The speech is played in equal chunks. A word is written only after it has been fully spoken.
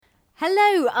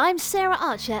Hello, I'm Sarah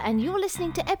Archer, and you're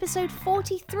listening to episode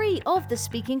 43 of the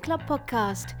Speaking Club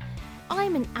podcast.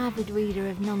 I'm an avid reader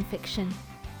of non-fiction.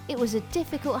 It was a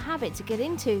difficult habit to get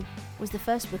into, was the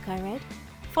first book I read,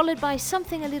 followed by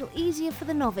Something a Little Easier for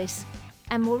the Novice,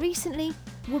 and more recently,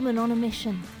 Woman on a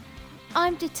Mission.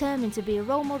 I'm determined to be a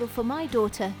role model for my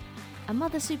daughter, a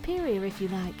mother superior if you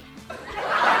like.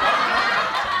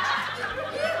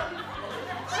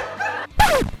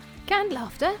 Canned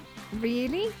laughter?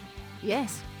 Really?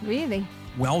 Yes, really.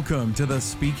 Welcome to the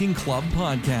Speaking Club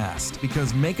podcast,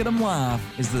 because making them laugh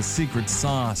is the secret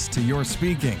sauce to your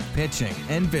speaking, pitching,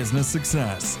 and business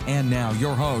success. And now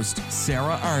your host,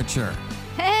 Sarah Archer.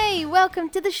 Hey, welcome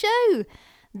to the show.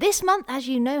 This month, as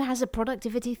you know, has a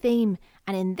productivity theme.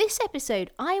 And in this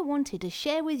episode, I wanted to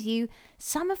share with you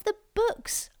some of the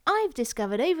books I've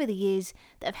discovered over the years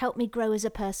that have helped me grow as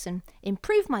a person,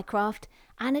 improve my craft,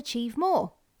 and achieve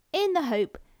more, in the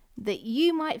hope that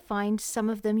you might find some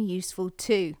of them useful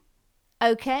too.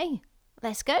 Okay,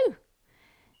 let's go.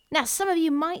 Now, some of you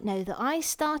might know that I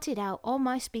started out on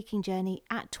my speaking journey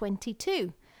at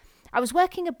 22. I was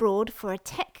working abroad for a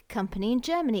tech company in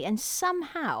Germany, and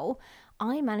somehow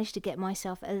I managed to get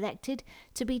myself elected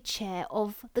to be chair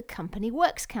of the company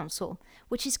Works Council,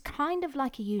 which is kind of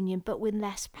like a union but with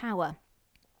less power.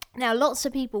 Now, lots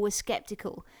of people were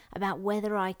skeptical about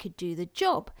whether I could do the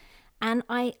job. And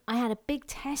I had a big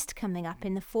test coming up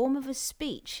in the form of a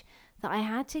speech that I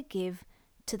had to give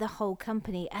to the whole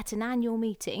company at an annual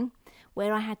meeting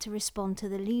where I had to respond to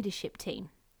the leadership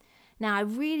team. Now, I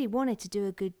really wanted to do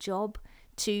a good job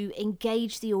to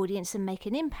engage the audience and make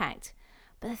an impact.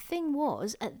 But the thing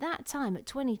was, at that time, at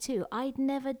 22, I'd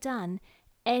never done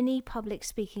any public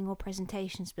speaking or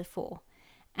presentations before.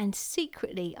 And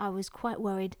secretly, I was quite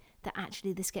worried that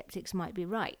actually the skeptics might be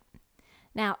right.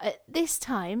 Now, at this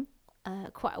time,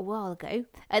 quite a while ago,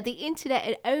 the internet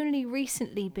had only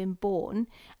recently been born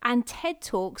and TED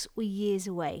Talks were years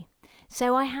away.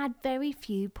 So I had very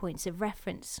few points of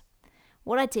reference.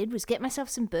 What I did was get myself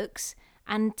some books,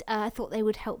 and I thought they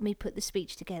would help me put the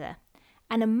speech together.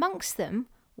 And amongst them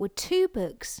were two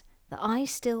books that I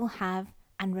still have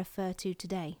and refer to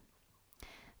today.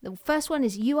 The first one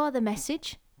is You Are the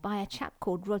Message by a chap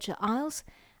called Roger Ailes,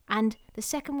 and the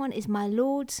second one is My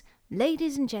Lords,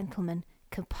 Ladies and Gentlemen,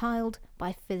 compiled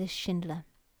by Phyllis Schindler.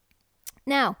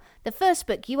 Now, the first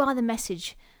book, You Are the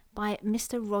Message, by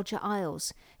Mr. Roger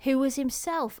Ailes, who was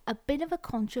himself a bit of a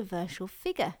controversial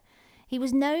figure. He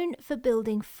was known for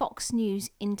building Fox News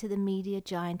into the media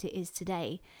giant it is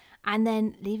today, and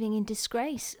then leaving in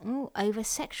disgrace over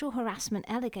sexual harassment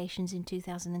allegations in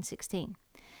 2016.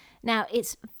 Now,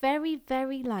 it's very,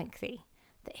 very likely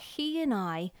that he and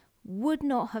I would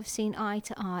not have seen eye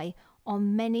to eye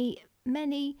on many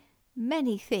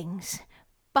things,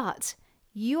 but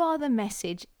You Are the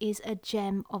Message is a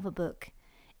gem of a book.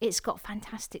 It's got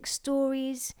fantastic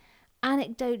stories,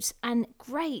 anecdotes, and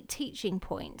great teaching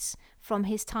points from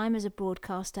his time as a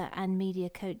broadcaster and media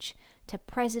coach to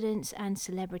presidents and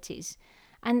celebrities.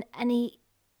 And he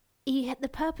the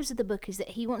purpose of the book is that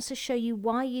he wants to show you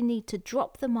why you need to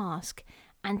drop the mask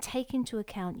and take into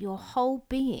account your whole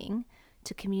being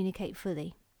to communicate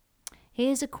fully.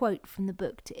 Here's a quote from the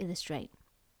book to illustrate.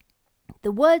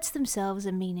 The words themselves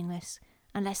are meaningless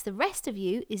unless the rest of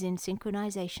you is in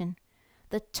synchronization.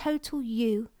 The total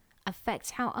you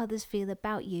affects how others feel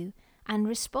about you and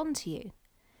respond to you.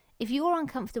 If you're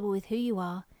uncomfortable with who you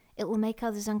are, it will make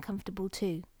others uncomfortable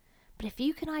too. But if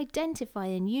you can identify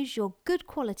and use your good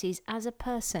qualities as a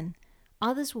person,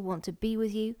 others will want to be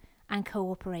with you and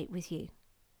cooperate with you.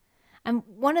 And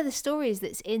one of the stories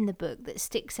that's in the book that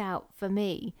sticks out for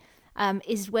me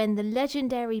is when the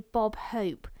legendary Bob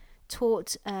Hope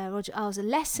taught Roger Ailes a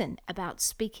lesson about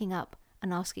speaking up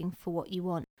and asking for what you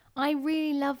want. I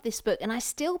really love this book, and I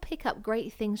still pick up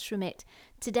great things from it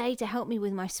today to help me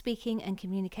with my speaking and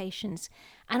communications.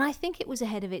 And I think it was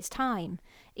ahead of its time.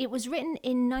 It was written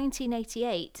in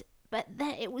 1988, but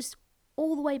it was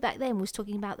all the way back then was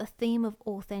talking about the theme of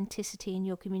authenticity in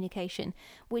your communication,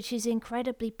 which is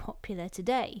incredibly popular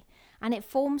today. And it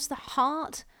forms the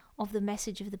heart of the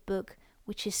message of the book,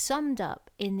 which is summed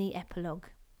up in the epilogue.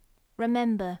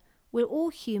 Remember, we're all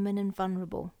human and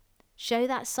vulnerable. Show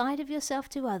that side of yourself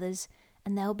to others,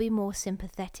 and they'll be more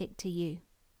sympathetic to you.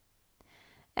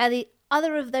 Now, the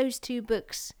other of those two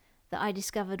books that I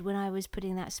discovered when I was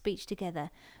putting that speech together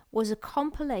was a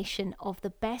compilation of the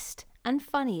best and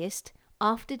funniest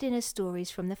after-dinner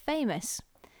stories from the famous.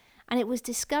 And it was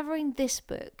discovering this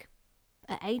book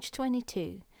at age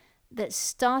 22 that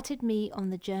started me on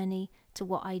the journey to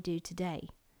what I do today.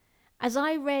 As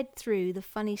I read through the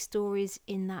funny stories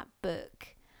in that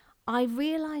book, I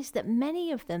realised that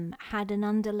many of them had an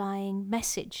underlying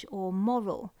message or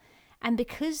moral, and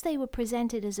because they were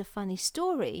presented as a funny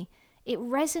story, it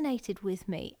resonated with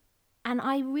me, and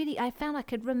I found I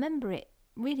could remember it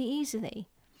really easily.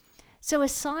 So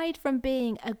aside from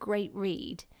being a great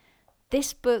read,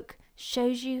 this book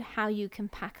shows you how you can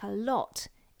pack a lot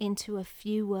into a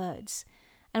few words.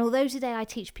 And although today I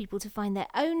teach people to find their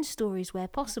own stories where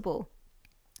possible,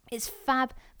 it's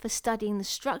fab for studying the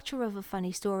structure of a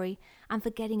funny story and for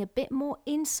getting a bit more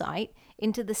insight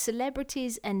into the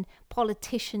celebrities and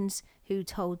politicians who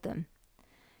told them.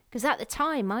 Because at the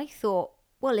time I thought,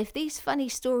 well, if these funny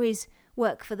stories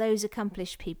work for those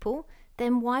accomplished people,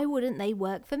 then why wouldn't they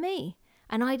work for me?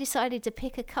 And I decided to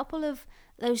pick a couple of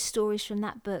those stories from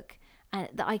that book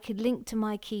that I could link to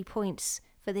my key points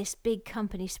for this big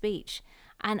company speech.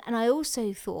 And I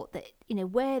also thought that,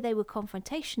 where they were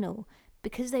confrontational,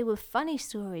 because they were funny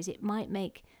stories, it might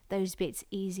make those bits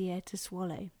easier to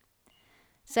swallow.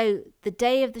 So the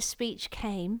day of the speech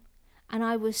came, and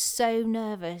I was so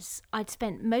nervous. I'd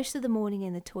spent most of the morning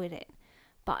in the toilet,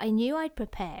 but I knew I'd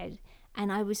prepared,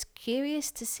 and I was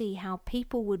curious to see how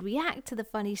people would react to the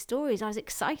funny stories. I was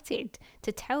excited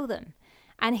to tell them.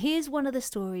 And here's one of the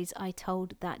stories I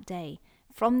told that day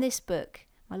from this book,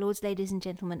 my lords, ladies and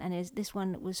gentlemen, and this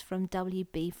one was from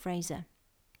W.B. Fraser.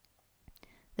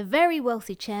 The very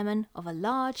wealthy chairman of a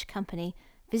large company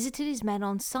visited his men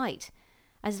on site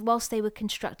whilst they were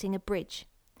constructing a bridge.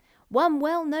 One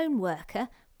well-known worker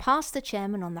passed the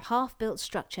chairman on the half-built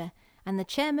structure, and the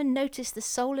chairman noticed the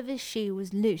sole of his shoe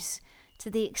was loose to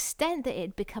the extent that it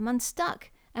had become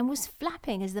unstuck and was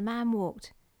flapping as the man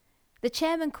walked. The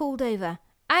chairman called over,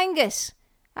 "Angus,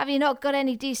 have you not got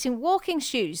any decent walking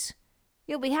shoes?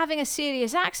 You'll be having a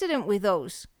serious accident with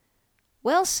those."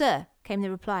 "Well, sir," came the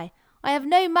reply, "I have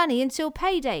no money until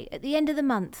payday at the end of the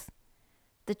month."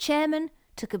 The chairman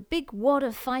took a big wad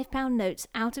of £5 notes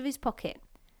out of his pocket,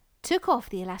 took off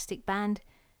the elastic band,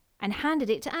 and handed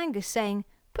it to Angus, saying,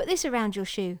 "Put this around your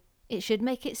shoe. It should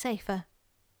make it safer."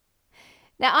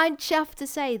 Now, I'm chuffed to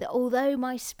say that although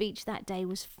my speech that day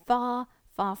was far,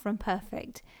 far from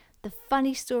perfect, the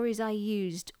funny stories I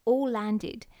used all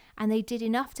landed, and they did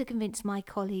enough to convince my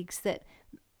colleagues that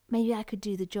maybe I could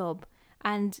do the job,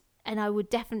 and I would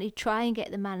definitely try and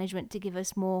get the management to give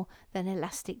us more than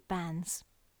elastic bands.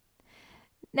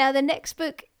 Now, the next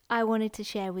book I wanted to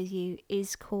share with you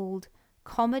is called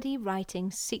Comedy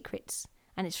Writing Secrets,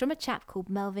 and it's from a chap called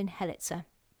Melvin Helitzer.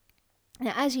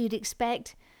 Now, as you'd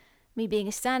expect, me being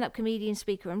a stand-up comedian,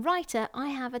 speaker and writer, I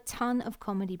have a ton of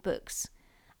comedy books,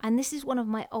 and this is one of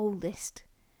my oldest.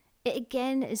 It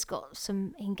again has got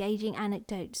some engaging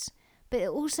anecdotes, but it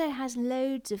also has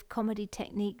loads of comedy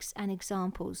techniques and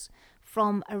examples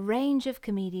from a range of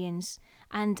comedians,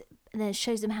 and then it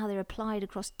shows them how they're applied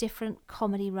across different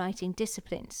comedy writing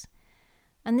disciplines.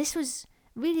 And this was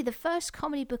really the first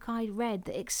comedy book I'd read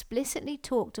that explicitly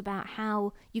talked about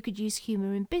how you could use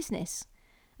humour in business.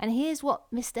 And here's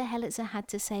what Mr. Helitzer had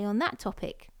to say on that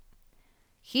topic.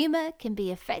 Humour can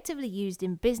be effectively used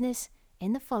in business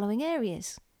in the following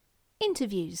areas.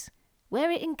 Interviews, where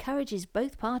it encourages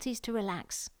both parties to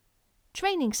relax.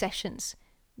 Training sessions,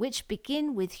 which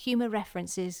begin with humour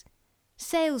references.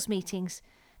 Sales meetings,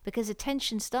 because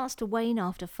attention starts to wane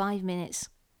after 5 minutes.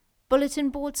 Bulletin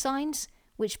board signs,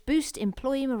 which boost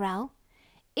employee morale.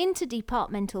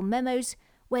 Interdepartmental memos,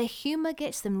 where humour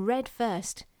gets them read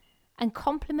first. And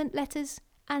compliment letters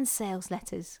and sales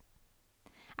letters.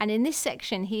 And in this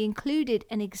section, he included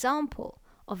an example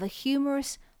of a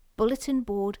humorous bulletin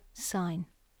board sign.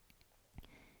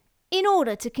 In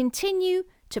order to continue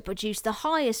to produce the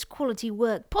highest quality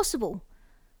work possible,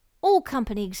 all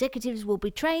company executives will be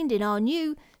trained in our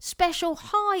new special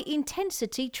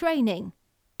high-intensity training,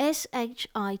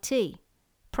 SHIT,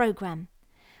 program.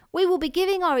 We will be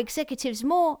giving our executives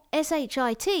more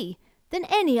SHIT than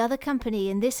any other company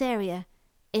in this area.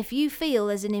 If you feel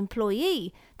as an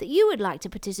employee that you would like to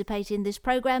participate in this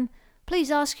program,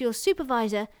 please ask your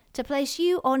supervisor to place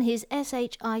you on his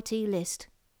SHIT list.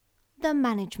 The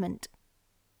management.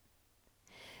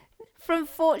 From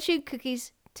fortune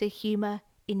cookies to humour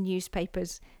in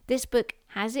newspapers, this book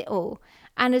has it all.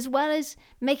 And as well as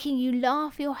making you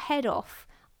laugh your head off,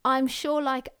 I'm sure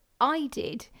like I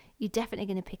did, you're definitely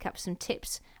going to pick up some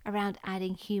tips around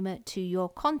adding humour to your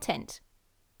content.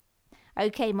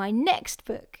 Okay, my next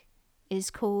book is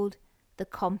called The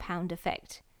Compound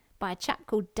Effect by a chap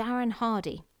called Darren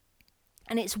Hardy.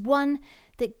 And it's one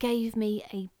that gave me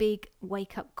a big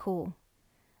wake-up call.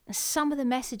 Some of the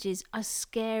messages are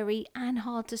scary and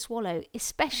hard to swallow,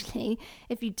 especially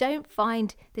if you don't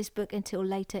find this book until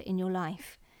later in your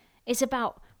life. It's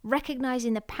about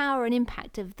recognizing the power and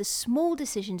impact of the small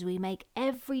decisions we make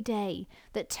every day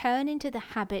that turn into the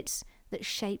habits that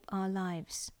shape our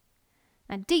lives.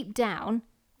 And deep down,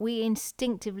 we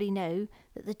instinctively know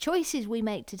that the choices we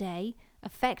make today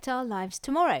affect our lives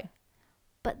tomorrow.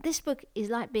 But this book is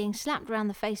like being slapped around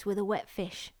the face with a wet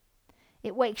fish.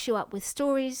 It wakes you up with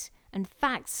stories and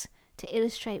facts to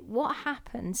illustrate what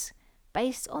happens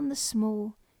based on the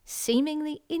small,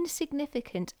 seemingly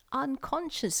insignificant,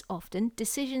 unconscious often,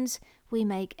 decisions we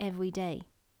make every day.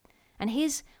 And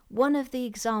here's one of the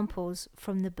examples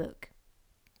from the book.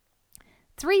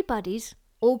 3 buddies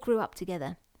all grew up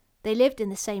together. They lived in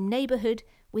the same neighborhood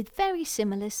with very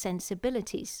similar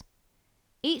sensibilities.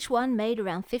 Each one made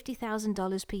around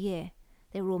 $50,000 per year.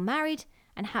 They were all married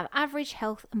and have average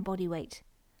health and body weight,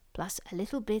 plus a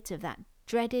little bit of that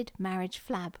dreaded marriage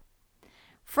flab.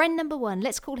 Friend number 1,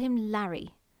 let's call him Larry,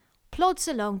 plods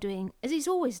along doing as he's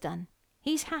always done.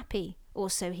 He's happy, or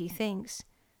so he thinks,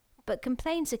 but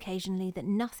complains occasionally that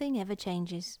nothing ever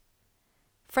changes.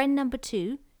 Friend number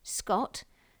 2, Scott,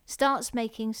 starts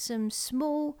making some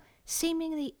small,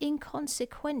 seemingly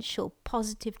inconsequential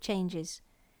positive changes.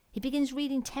 He begins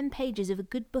reading 10 pages of a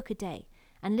good book a day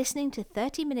and listening to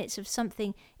 30 minutes of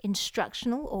something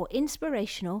instructional or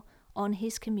inspirational on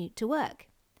his commute to work.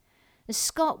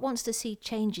 Scott wants to see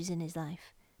changes in his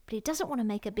life, but he doesn't want to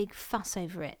make a big fuss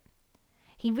over it.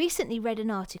 He recently read an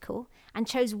article and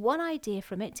chose one idea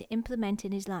from it to implement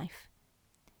in his life.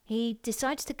 He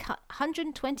decides to cut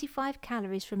 125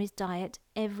 calories from his diet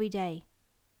every day.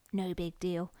 No big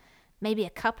deal. Maybe a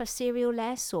cup of cereal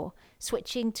less, or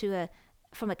switching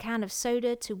from a can of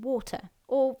soda to water,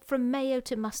 or from mayo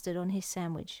to mustard on his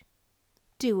sandwich.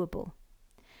 Doable.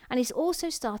 And he's also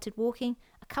started walking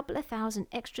a couple of thousand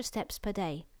extra steps per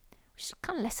day, which is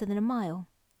kind of less than a mile.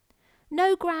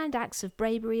 No grand acts of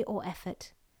bravery or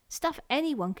effort. Stuff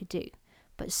anyone could do.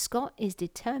 But Scott is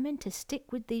determined to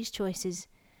stick with these choices,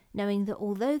 knowing that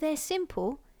although they're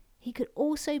simple, he could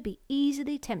also be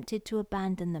easily tempted to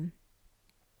abandon them.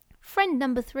 Friend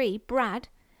number 3, Brad,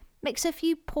 makes a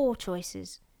few poor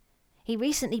choices. He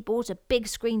recently bought a big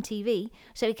screen TV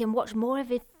so he can watch more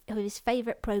of his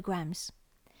favourite programmes.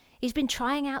 He's been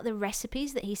trying out the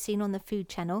recipes that he's seen on the Food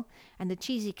Channel, and the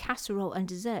cheesy casserole and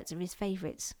desserts are his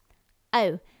favourites.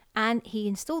 Oh, and he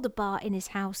installed a bar in his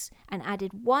house and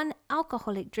added 1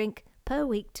 alcoholic drink per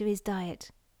week to his diet.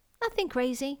 Nothing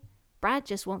crazy. Brad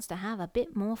just wants to have a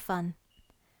bit more fun.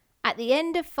 At the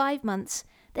end of 5 months,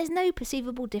 there's no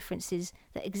perceivable differences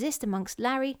that exist amongst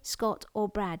Larry, Scott or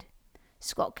Brad.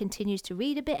 Scott continues to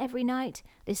read a bit every night,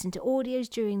 listen to audios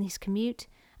during his commute,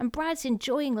 and Brad's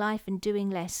enjoying life and doing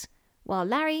less, while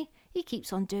Larry, he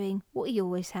keeps on doing what he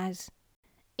always has.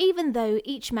 Even though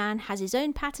each man has his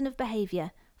own pattern of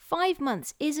behaviour, 5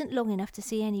 months isn't long enough to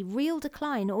see any real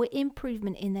decline or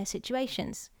improvement in their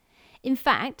situations. In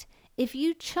fact, if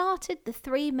you charted the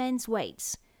 3 men's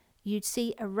weights, you'd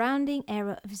see a rounding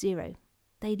error of 0.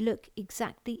 They look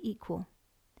exactly equal.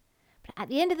 But at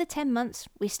the end of the 10 months,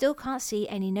 we still can't see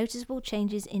any noticeable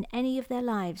changes in any of their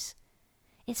lives.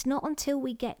 It's not until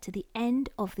we get to the end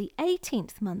of the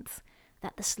 18th month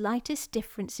that the slightest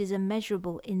differences are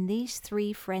measurable in these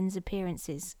 3 friends'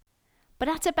 appearances. But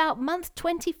at about month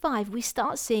 25, we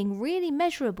start seeing really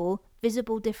measurable,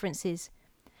 visible differences.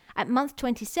 At month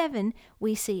 27,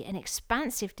 we see an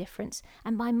expansive difference,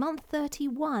 and by month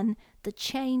 31, the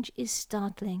change is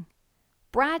startling.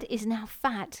 Brad is now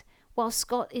fat, while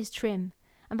Scott is trim,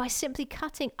 and by simply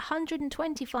cutting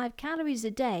 125 calories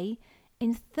a day,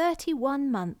 in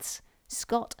 31 months,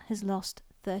 Scott has lost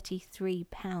 33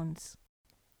 pounds.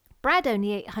 Brad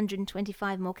only ate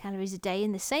 125 more calories a day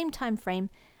in the same time frame,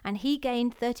 and he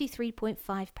gained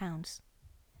 33.5 pounds.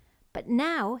 But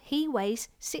now he weighs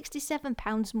 67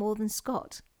 pounds more than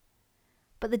Scott.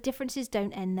 But the differences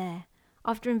don't end there.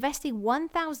 After investing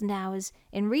 1,000 hours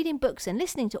in reading books and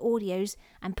listening to audios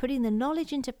and putting the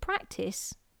knowledge into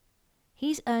practice,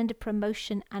 he's earned a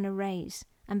promotion and a raise.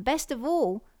 And best of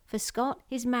all, for Scott,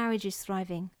 his marriage is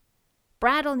thriving.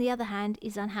 Brad, on the other hand,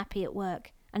 is unhappy at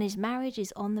work, and his marriage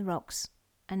is on the rocks.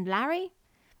 And Larry?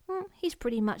 He's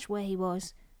pretty much where he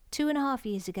was 2.5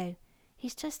 years ago.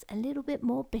 He's just a little bit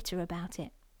more bitter about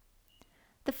it.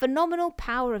 The phenomenal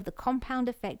power of the compound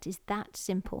effect is that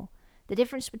simple. The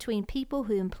difference between people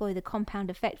who employ the compound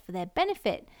effect for their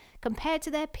benefit compared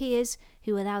to their peers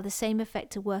who allow the same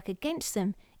effect to work against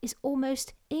them is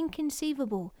almost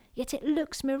inconceivable, yet it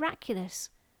looks miraculous,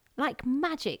 like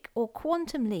magic or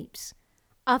quantum leaps.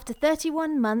 After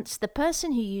 31 months, the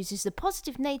person who uses the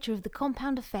positive nature of the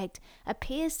compound effect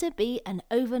appears to be an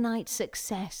overnight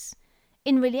success.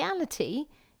 In reality,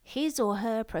 his or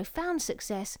her profound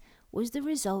success was the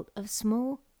result of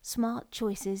small, smart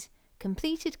choices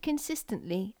completed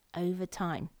consistently over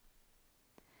time.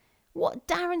 What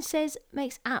Darren says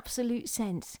makes absolute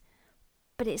sense,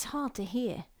 but it's hard to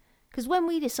hear, because when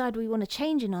we decide we want to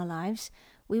change in our lives,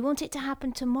 we want it to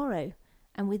happen tomorrow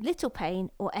and with little pain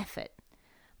or effort.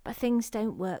 But things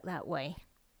don't work that way.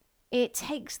 It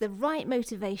takes the right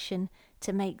motivation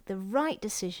to make the right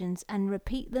decisions and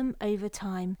repeat them over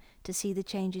time to see the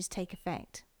changes take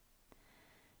effect.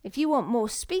 If you want more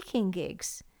speaking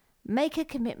gigs, make a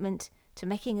commitment to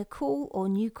making a call or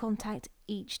new contact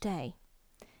each day.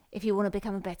 If you want to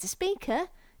become a better speaker,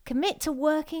 commit to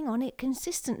working on it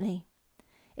consistently.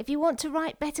 If you want to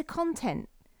write better content,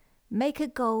 make a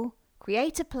goal,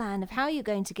 create a plan of how you're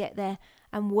going to get there,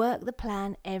 and work the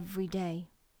plan every day.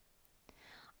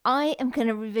 I am going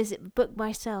to revisit the book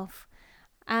myself,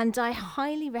 and I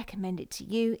highly recommend it to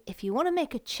you if you want to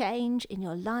make a change in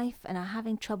your life and are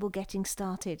having trouble getting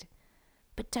started.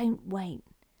 But don't wait.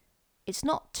 It's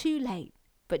not too late,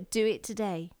 but do it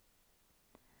today.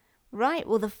 Right,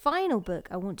 well, the final book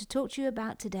I want to talk to you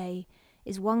about today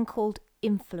is one called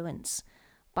Influence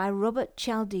by Robert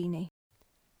Cialdini.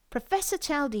 Professor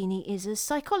Cialdini is a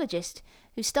psychologist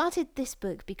who started this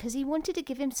book because he wanted to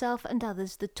give himself and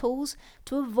others the tools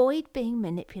to avoid being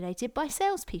manipulated by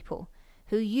salespeople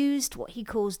who used what he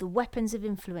calls the weapons of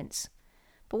influence.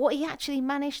 But what he actually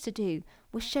managed to do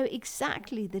was show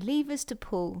exactly the levers to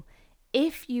pull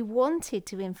if you wanted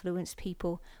to influence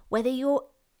people, whether you're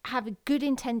having good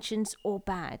intentions or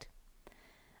bad.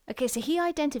 Okay, so he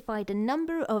identified a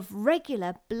number of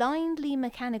regular, blindly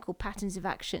mechanical patterns of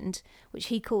actions, which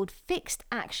he called fixed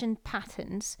action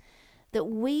patterns, that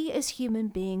we as human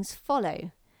beings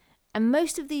follow. And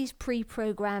most of these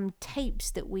pre-programmed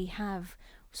tapes that we have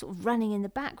sort of running in the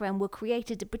background were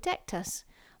created to protect us.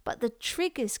 But the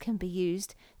triggers can be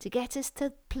used to get us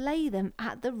to play them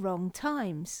at the wrong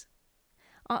times.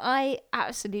 I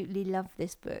absolutely love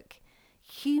this book.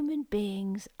 Human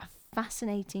beings are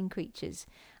fascinating creatures,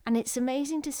 and it's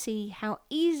amazing to see how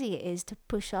easy it is to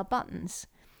push our buttons.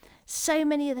 So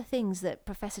many of the things that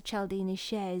Professor Cialdini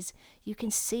shares, you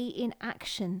can see in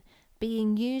action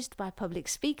being used by public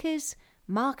speakers,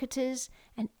 marketers,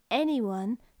 and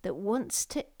anyone that wants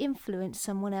to influence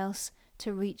someone else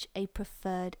to reach a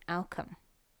preferred outcome.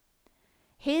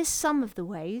 Here's some of the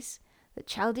ways that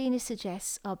Cialdini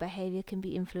suggests our behavior can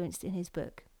be influenced in his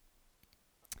book.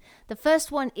 The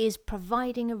first one is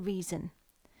providing a reason.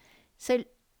 So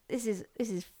this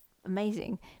is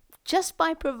amazing. Just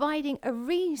by providing a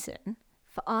reason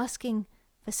for asking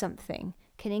for something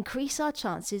can increase our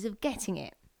chances of getting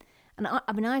it.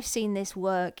 And I've seen this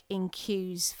work in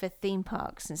queues for theme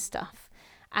parks and stuff.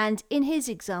 And in his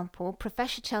example,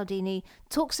 Professor Cialdini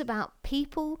talks about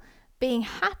people being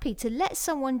happy to let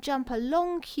someone jump a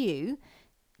long queue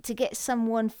to get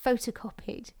someone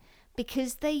photocopied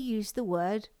because they use the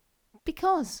word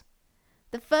because.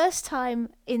 The first time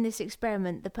in this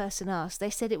experiment the person asked,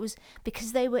 they said it was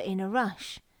because they were in a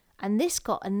rush. And this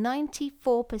got a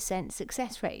 94%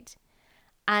 success rate.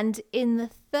 And in the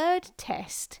third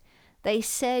test, they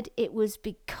said it was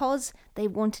because they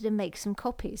wanted to make some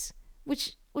copies,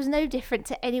 which was no different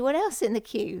to anyone else in the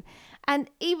queue. And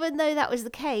even though that was the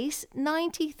case,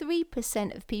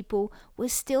 93% of people were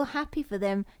still happy for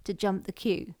them to jump the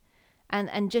queue.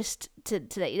 And just to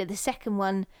let you know, the second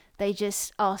one, they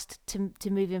just asked to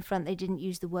move in front. They didn't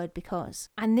use the word because.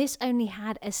 And this only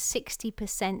had a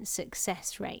 60%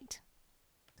 success rate.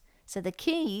 So the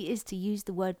key is to use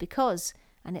the word because,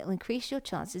 and it'll increase your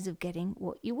chances of getting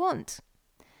what you want.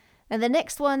 Now, the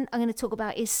next one I'm going to talk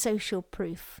about is social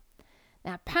proof.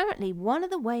 Now, apparently, one of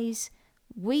the ways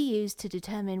we use to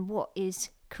determine what is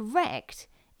correct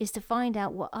is to find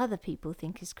out what other people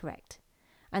think is correct.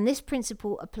 And this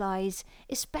principle applies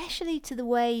especially to the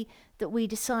way that we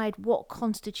decide what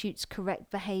constitutes correct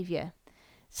behaviour.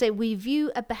 So we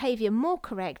view a behaviour more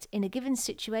correct in a given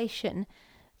situation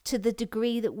to the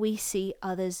degree that we see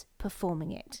others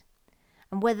performing it.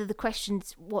 And whether the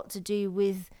question's what to do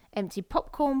with empty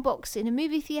popcorn box in a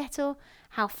movie theatre,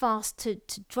 how fast to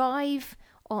drive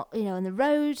on the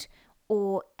road,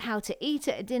 or how to eat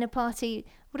at a dinner party,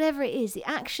 whatever it is, the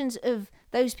actions of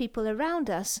those people around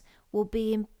us will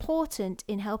be important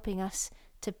in helping us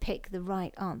to pick the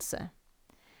right answer.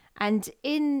 And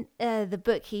in the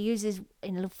book, he uses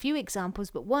a few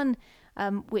examples, but one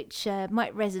which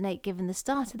might resonate given the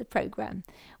start of the programme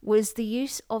was the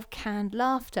use of canned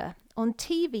laughter on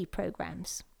TV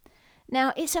programmes.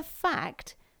 Now, it's a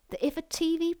fact that if a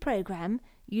TV programme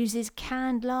uses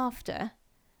canned laughter,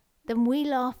 then we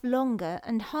laugh longer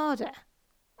and harder.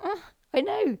 I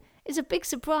know, it's a big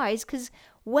surprise because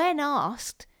when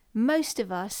asked, most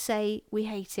of us say we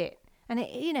hate it And it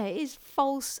is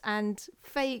false and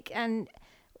fake, and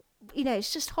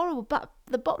it's just horrible. But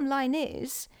the bottom line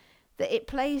is that it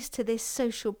plays to this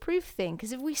social proof thing,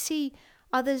 because if we see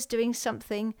others doing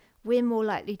something, we're more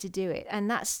likely to do it.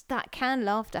 And that canned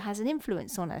laughter has an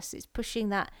influence on us. It's pushing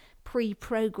that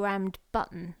pre-programmed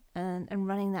button and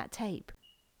running that tape.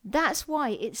 That's why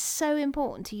it's so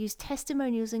important to use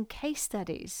testimonials and case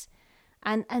studies,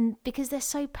 and because they're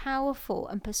so powerful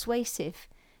and persuasive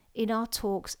in our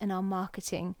talks and our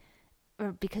marketing,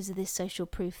 because of this social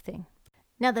proof thing.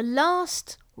 Now, the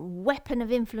last weapon of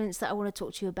influence that I want to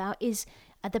talk to you about is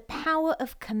the power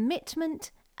of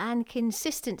commitment and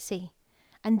consistency.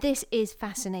 And this is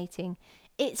fascinating.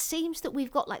 It seems that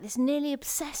we've got like this nearly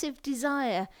obsessive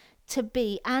desire to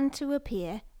be and to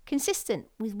appear consistent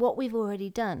with what we've already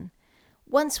done.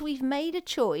 Once we've made a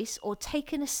choice or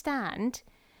taken a stand,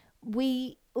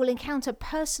 we will encounter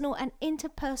personal and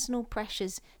interpersonal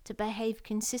pressures to behave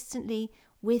consistently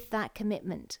with that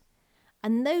commitment.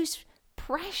 And those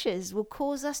pressures will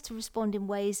cause us to respond in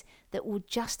ways that will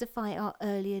justify our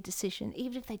earlier decision,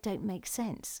 even if they don't make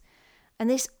sense. And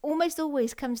this almost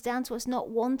always comes down to us not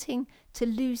wanting to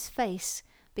lose face,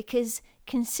 because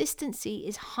consistency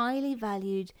is highly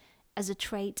valued as a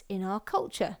trait in our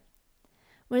culture.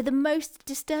 Well, the most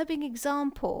disturbing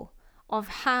example of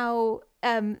how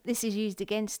this is used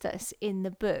against us in the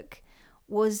book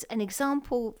was an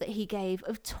example that he gave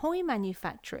of toy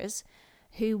manufacturers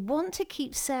who want to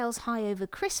keep sales high over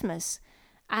Christmas,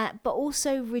 but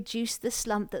also reduce the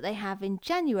slump that they have in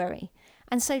January.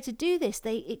 And so to do this,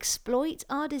 they exploit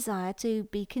our desire to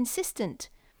be consistent.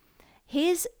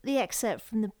 Here's the excerpt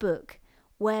from the book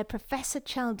where Professor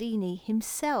Cialdini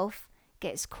himself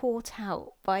gets caught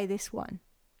out by this one.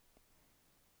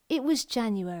 It was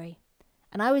January,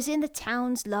 and I was in the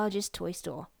town's largest toy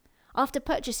store. After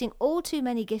purchasing all too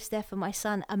many gifts there for my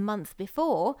son a month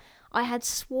before, I had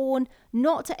sworn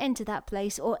not to enter that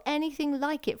place or anything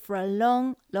like it for a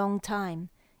long, long time.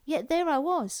 Yet there I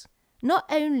was, not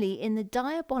only in the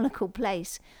diabolical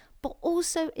place, but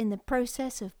also in the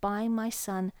process of buying my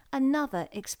son another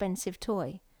expensive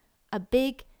toy, a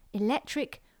big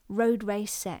electric road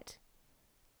race set.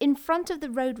 In front of the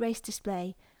road race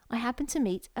display, I happened to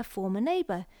meet a former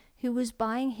neighbour who was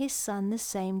buying his son the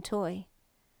same toy.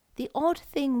 The odd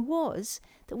thing was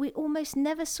that we almost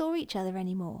never saw each other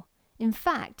anymore. In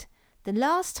fact, the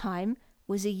last time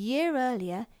was a year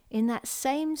earlier in that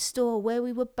same store where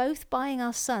we were both buying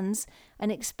our sons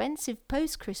an expensive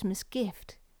post-Christmas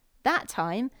gift. That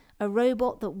time, a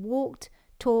robot that walked,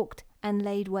 talked, and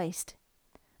laid waste.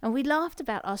 And we laughed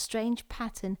about our strange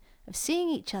pattern of seeing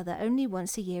each other only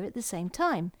once a year at the same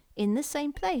time, in the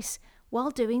same place,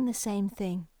 while doing the same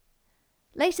thing.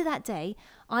 Later that day,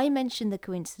 I mentioned the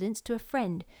coincidence to a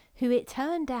friend who, it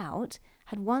turned out,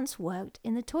 had once worked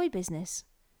in the toy business.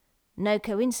 "No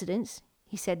coincidence,"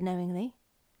 he said knowingly.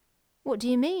 "What do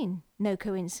you mean, no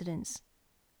coincidence?"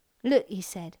 "Look," he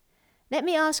said, "let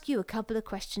me ask you a couple of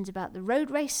questions about the road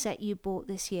race set you bought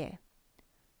this year.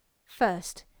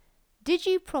 First, did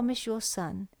you promise your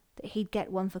son that he'd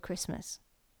get one for Christmas?"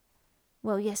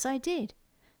 "Well, yes, I did.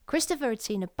 Christopher had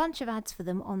seen a bunch of ads for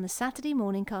them on the Saturday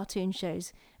morning cartoon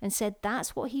shows and said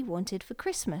that's what he wanted for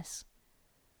Christmas.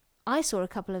 I saw a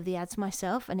couple of the ads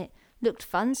myself and it looked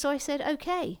fun, so I said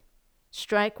okay.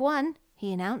 Strike one,"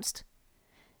 he announced.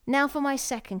 "Now for my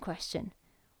second question.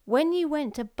 When you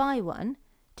went to buy one,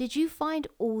 did you find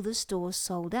all the stores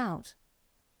sold out?"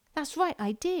 "That's right,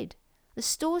 I did. The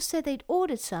stores said they'd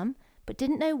ordered some, but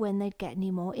didn't know when they'd get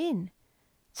any more in.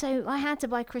 So I had to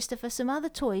buy Christopher some other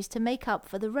toys to make up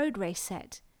for the road race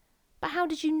set." "But how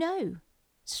did you know?"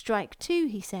 "Strike two,"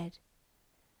 he said.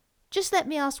 "Just let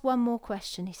me ask one more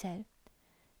question," he said.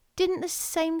 "Didn't the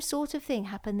same sort of thing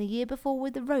happen the year before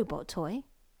with the robot toy?"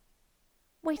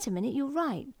 "Wait a minute, you're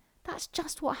right. That's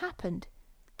just what happened.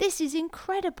 This is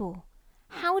incredible.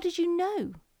 How did you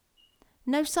know?"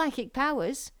 "No psychic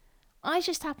powers. I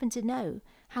just happen to know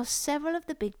how several of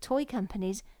the big toy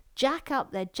companies jack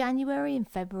up their January and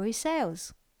February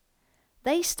sales.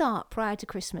 They start prior to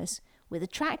Christmas with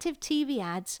attractive TV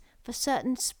ads for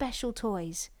certain special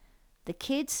toys. The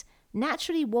kids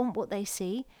naturally want what they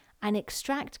see and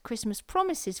extract Christmas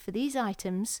promises for these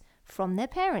items from their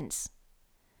parents.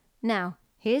 Now,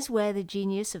 here's where the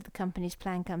genius of the company's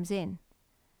plan comes in.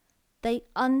 They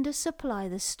undersupply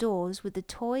the stores with the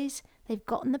toys they've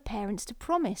gotten the parents to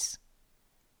promise.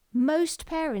 Most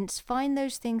parents find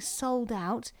those things sold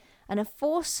out and are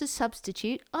forced to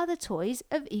substitute other toys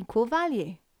of equal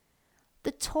value.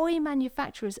 The toy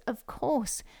manufacturers, of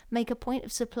course, make a point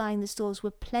of supplying the stores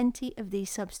with plenty of these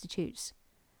substitutes.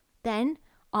 Then,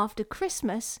 after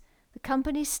Christmas, the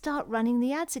companies start running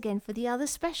the ads again for the other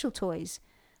special toys.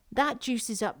 That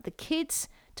juices up the kids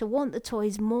to want the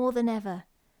toys more than ever.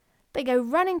 They go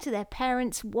running to their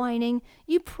parents, whining,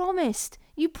 "You promised!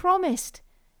 You promised!"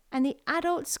 And the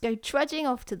adults go trudging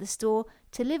off to the store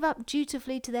to live up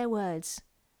dutifully to their words.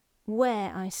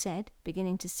 Where, I said,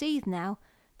 beginning to seethe now,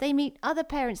 they meet other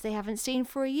parents they haven't seen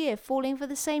for a year falling for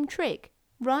the same trick.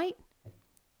 Right?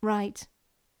 Right.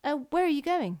 Where are you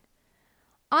going?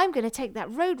 I'm going to take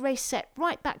that road race set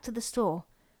right back to the store.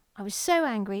 I was so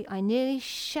angry I nearly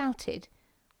shouted.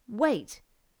 Wait.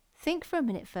 Think for a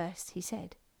minute first, he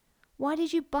said. Why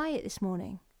did you buy it this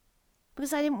morning?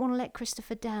 Because I didn't want to let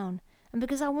Christopher down, and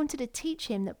because I wanted to teach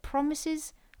him that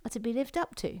promises are to be lived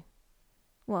up to.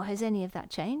 Well, has any of that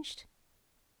changed?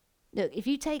 Look, if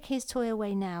you take his toy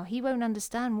away now, he won't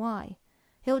understand why.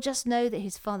 He'll just know that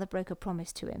his father broke a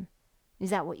promise to him. Is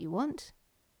that what you want?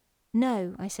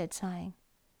 No, I said, sighing.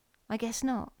 I guess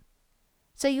not.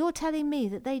 So you're telling me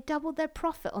that they doubled their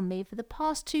profit on me for the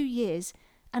past 2 years,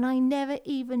 and I never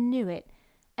even knew it.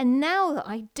 And now that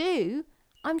I do,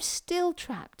 I'm still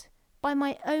trapped by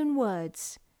my own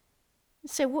words.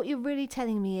 So what you're really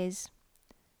telling me is,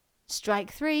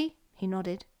 strike 3, he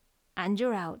nodded, and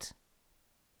you're out.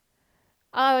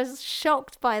 I was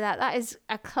shocked by that. That is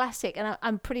a classic, and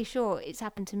I'm pretty sure it's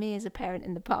happened to me as a parent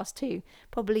in the past too.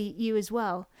 Probably you as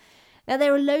well. Now,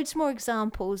 there are loads more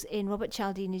examples in Robert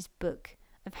Cialdini's book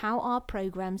of how our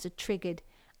programs are triggered,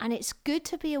 and it's good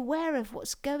to be aware of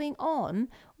what's going on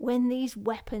when these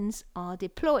weapons are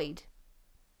deployed.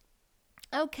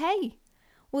 Okay,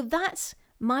 well, that's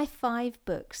my 5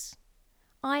 books.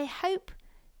 I hope,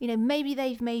 maybe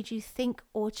they've made you think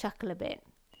or chuckle a bit.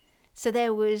 So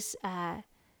there was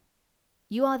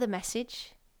You Are the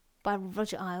Message by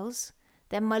Roger Ailes.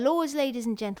 Then My Lords, Ladies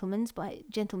and Gentlemen by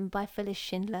Phyllis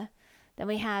Schindler. Then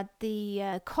we had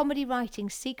the Comedy Writing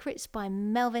Secrets by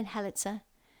Melvin Helitzer.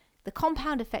 The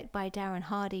Compound Effect by Darren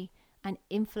Hardy. And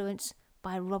Influence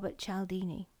by Robert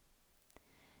Cialdini.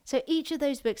 So each of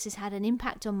those books has had an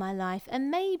impact on my life,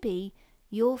 and maybe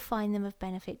you'll find them of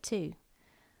benefit too.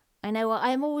 I know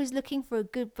I'm always looking for a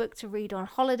good book to read on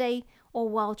holiday or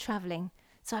while travelling,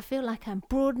 so I feel like I'm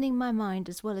broadening my mind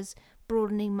as well as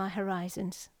broadening my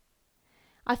horizons.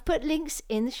 I've put links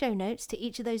in the show notes to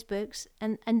each of those books,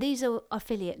 and these are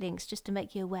affiliate links just to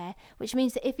make you aware, which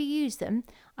means that if you use them,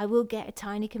 I will get a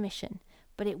tiny commission,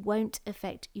 but it won't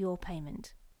affect your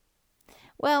payment.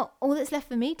 Well, all that's left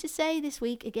for me to say this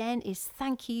week again is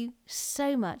thank you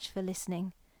so much for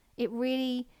listening. It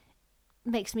really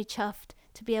makes me chuffed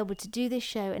to be able to do this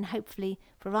show and hopefully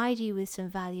provide you with some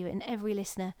value, and every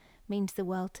listener means the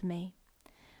world to me.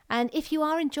 And if you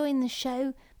are enjoying the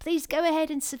show, please go ahead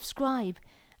and subscribe.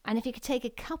 And if you could take a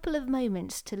couple of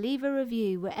moments to leave a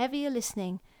review wherever you're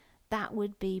listening, that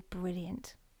would be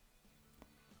brilliant.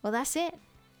 Well, that's it.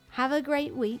 Have a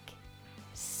great week.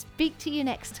 Speak to you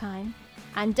next time.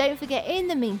 And don't forget, in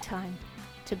the meantime,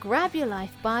 to grab your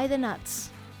life by the nuts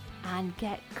and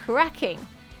get cracking.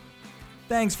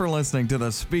 Thanks for listening to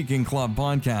the Speaking Club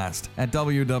podcast at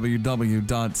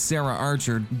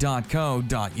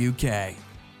www.saraharcher.co.uk.